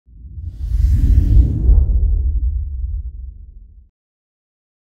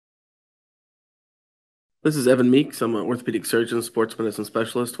This is Evan Meeks. I'm an orthopedic surgeon, sports medicine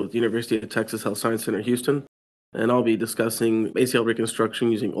specialist with University of Texas Health Science Center, Houston. And I'll be discussing ACL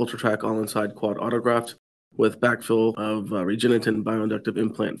reconstruction using UltraTRAC all-inside quad autograft with backfill of REGENETION Bioinductive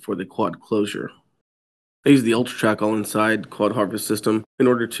Implant for the quad closure. I use the UltraTRAC all-inside quad harvest system in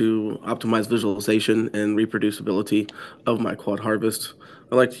order to optimize visualization and reproducibility of my quad harvest.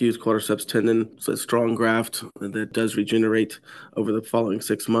 I like to use quadriceps tendon, so it's a strong graft that does regenerate over the following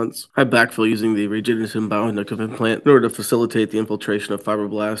 6 months. I backfill using the REGENETION Bioinductive Implant in order to facilitate the infiltration of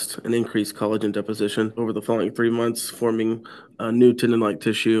fibroblasts and increase collagen deposition over the following 3 months, forming a new tendon-like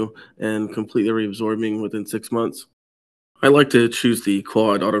tissue and completely reabsorbing within 6 months. I like to choose the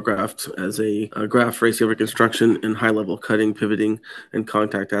quad autograft as a graft for ACL reconstruction in high-level cutting, pivoting, and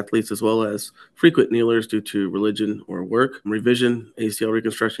contact athletes, as well as frequent kneelers due to religion or work, revision ACL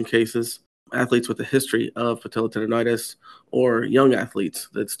reconstruction cases, athletes with a history of patellotendinitis, or young athletes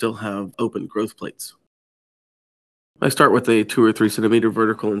that still have open growth plates. I start with a 2 or 3 centimeter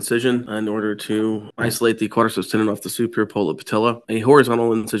vertical incision in order to isolate the quadriceps tendon off the superior pole of patella. A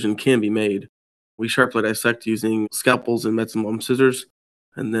horizontal incision can be made. We sharply dissect using scalpels and Meeks scissors,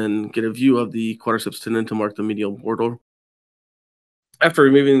 and then get a view of the quadriceps tendon to mark the medial border. After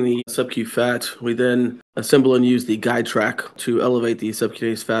removing the subcutaneous fat, we then assemble and use the guide track to elevate the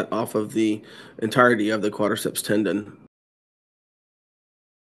subcutaneous fat off of the entirety of the quadriceps tendon.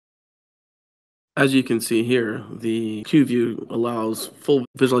 As you can see here, the Q view allows full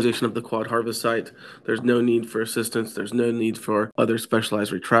visualization of the quad harvest site. There's no need for assistance. There's no need for other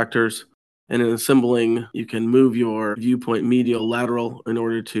specialized retractors. And in assembling, you can move your viewpoint medial lateral in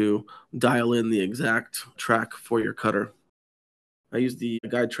order to dial in the exact track for your cutter. I use the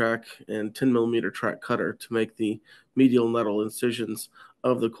guide track and 10 millimeter track cutter to make the medial and lateral incisions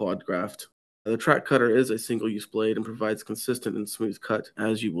of the quad graft. The track cutter is a single-use blade and provides consistent and smooth cut,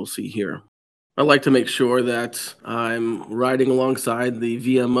 as you will see here. I like to make sure that I'm riding alongside the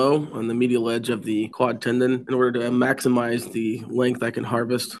VMO on the medial edge of the quad tendon in order to maximize the length I can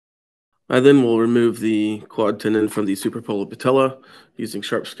harvest. I then will remove the quad tendon from the suprapolar patella using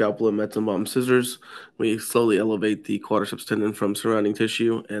sharp scalpel and Meeks scissors. We slowly elevate the quadriceps tendon from surrounding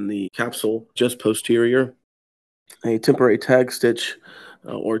tissue and the capsule just posterior. A temporary tag stitch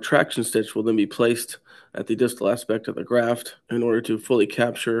or traction stitch will then be placed at the distal aspect of the graft in order to fully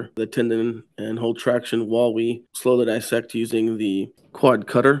capture the tendon and hold traction while we slowly dissect using the quad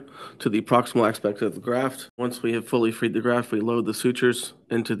cutter to the proximal aspect of the graft. Once we have fully freed the graft, we load the sutures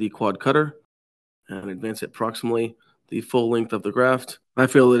into the quad cutter and advance it proximally the full length of the graft. I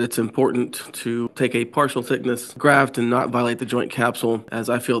feel that it's important to take a partial thickness graft and not violate the joint capsule, as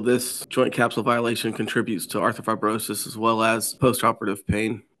I feel this joint capsule violation contributes to arthrofibrosis as well as postoperative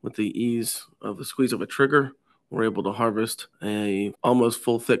pain. With the ease of the squeeze of a trigger, we're able to harvest a almost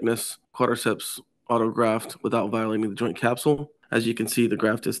full thickness quadriceps autograft without violating the joint capsule. As you can see, the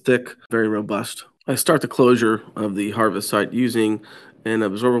graft is thick, very robust. I start the closure of the harvest site using an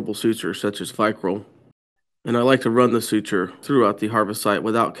absorbable suture such as Vicryl, and I like to run the suture throughout the harvest site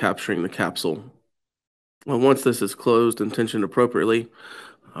without capturing the capsule. Well, once this is closed and tensioned appropriately,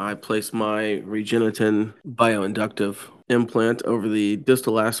 I place my REGENETION Bioinductive Implant over the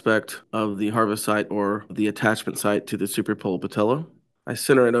distal aspect of the harvest site or the attachment site to the suprapolar patella. I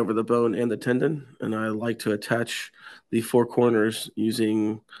center it over the bone and the tendon, and I like to attach the 4 corners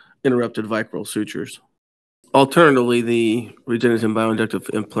using interrupted Vicryl sutures. Alternatively, the REGENETION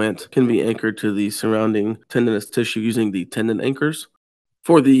Bioinductive Implant can be anchored to the surrounding tendinous tissue using the tendon anchors.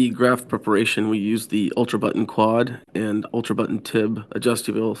 For the graft preparation, we use the UltraButton Quad and UltraButton Tib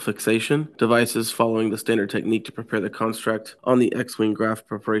adjustable fixation devices following the standard technique to prepare the construct on the X-Wing graft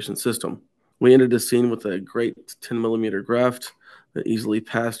preparation system. We ended the scene with a great 10 millimeter graft that easily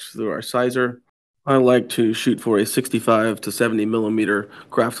passed through our sizer. I like to shoot for a 65 to 70 millimeter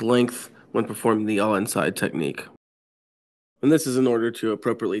graft length when performing the all-inside technique. And this is in order to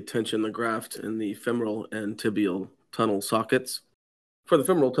appropriately tension the graft in the femoral and tibial tunnel sockets. For the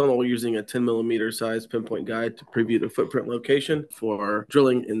femoral tunnel, we're using a 10 millimeter size pinpoint guide to preview the footprint location for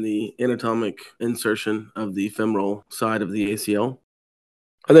drilling in the anatomic insertion of the femoral side of the ACL.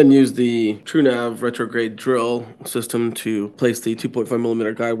 I then use the TrueNav retrograde drill system to place the 2.5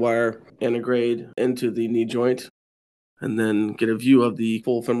 millimeter guide wire antegrade into the knee joint, and then get a view of the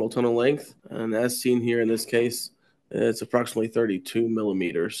full femoral tunnel length. And as seen here in this case, it's approximately 32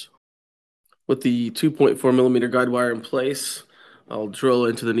 millimeters. With the 2.4 millimeter guide wire in place, I'll drill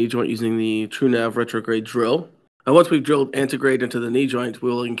into the knee joint using the TrueNav retrograde drill. And once we've drilled antegrade into the knee joint,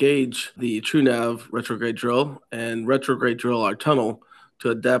 we'll engage the TrueNav retrograde drill and retrograde drill our tunnel to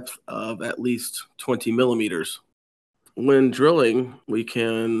a depth of at least 20 millimeters. When drilling, we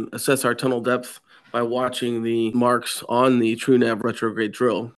can assess our tunnel depth by watching the marks on the TrueNav retrograde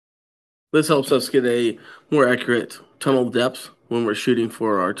drill. This helps us get a more accurate tunnel depth when we're shooting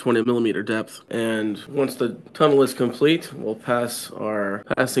for our 20 millimeter depth. And once the tunnel is complete, we'll pass our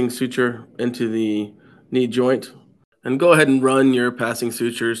passing suture into the knee joint. And go ahead and run your passing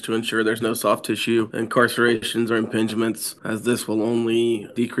sutures to ensure there's no soft tissue incarcerations or impingements, as this will only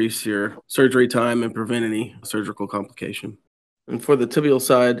decrease your surgery time and prevent any surgical complication. And for the tibial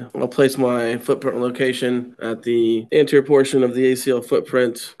side, I'll place my footprint location at the anterior portion of the ACL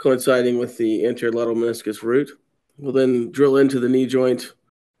footprint, coinciding with the anterior lateral meniscus root. We'll then drill into the knee joint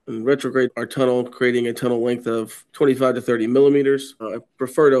and retrograde our tunnel, creating a tunnel length of 25 to 30 millimeters. I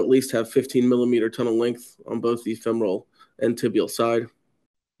prefer to at least have 15 millimeter tunnel length on both the femoral and tibial side.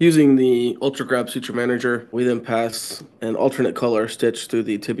 Using the UltraTRAC Suture Manager, we then pass an alternate color stitch through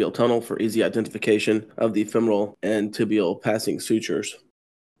the tibial tunnel for easy identification of the femoral and tibial passing sutures.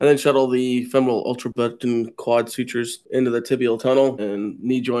 And then shuttle the femoral ultra button quad sutures into the tibial tunnel and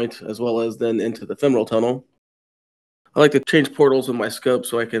knee joint, as well as then into the femoral tunnel. I like to change portals with my scope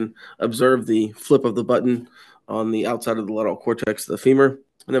so I can observe the flip of the button on the outside of the lateral cortex of the femur,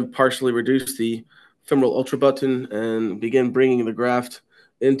 and then partially reduce the femoral ultra button and begin bringing the graft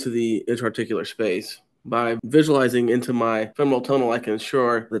into the interarticular space. By visualizing into my femoral tunnel, I can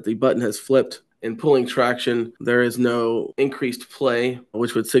ensure that the button has flipped. In pulling traction, there is no increased play,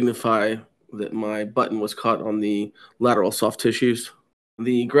 which would signify that my button was caught on the lateral soft tissues.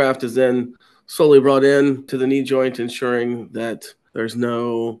 The graft is then slowly brought in to the knee joint, ensuring that there's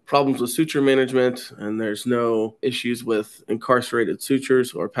no problems with suture management and there's no issues with incarcerated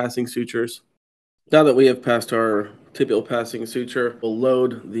sutures or passing sutures. Now that we have passed our tibial passing suture, we'll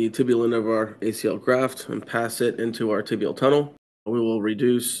load the tibial end of our ACL graft and pass it into our tibial tunnel. We will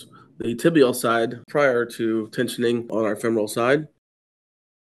reduce the tibial side prior to tensioning on our femoral side.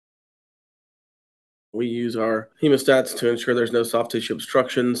 We use our hemostats to ensure there's no soft tissue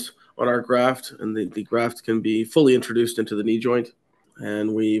obstructions on our graft, and the graft can be fully introduced into the knee joint.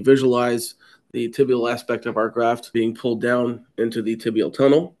 And we visualize the tibial aspect of our graft being pulled down into the tibial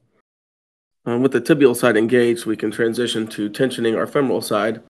tunnel. With the tibial side engaged, we can transition to tensioning our femoral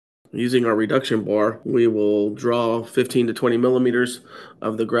side. Using our reduction bar, we will draw 15 to 20 millimeters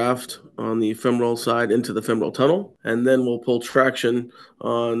of the graft on the femoral side into the femoral tunnel, and then we'll pull traction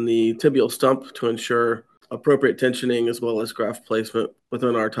on the tibial stump to ensure appropriate tensioning as well as graft placement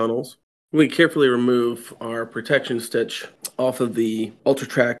within our tunnels. We carefully remove our protection stitch off of the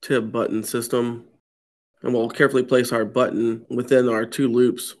UltraTRAC tib button system, and we'll carefully place our button within our two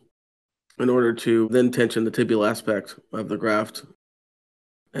loops in order to then tension the tibial aspect of the graft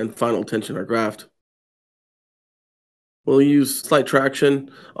and final tension our graft. We'll use slight traction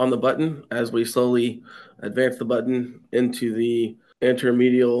on the button as we slowly advance the button into the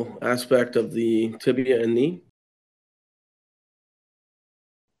anteromedial aspect of the tibia and knee.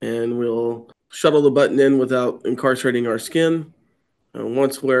 And we'll shuttle the button in without incarcerating our skin.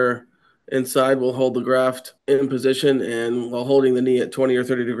 Once we're inside, we'll hold the graft in position, and while holding the knee at 20 or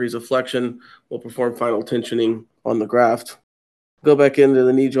 30 degrees of flexion, we'll perform final tensioning on the graft. Go back into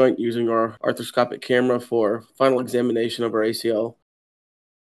the knee joint using our arthroscopic camera for final examination of our ACL.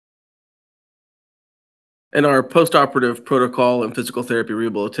 And our postoperative protocol and physical therapy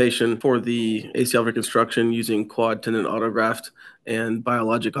rehabilitation for the ACL reconstruction using quad tendon autograft and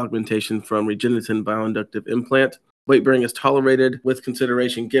biologic augmentation from REGENETION Bioinductive Implant. Weight bearing is tolerated with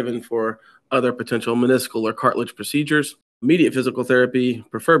consideration given for other potential meniscal or cartilage procedures. Immediate physical therapy,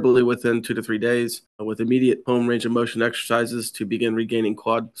 preferably within 2 to 3 days, with immediate home range of motion exercises to begin regaining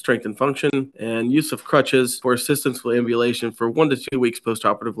quad strength and function, and use of crutches for assistance with ambulation for 1 to 2 weeks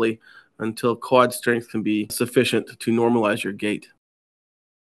postoperatively until quad strength can be sufficient to normalize your gait.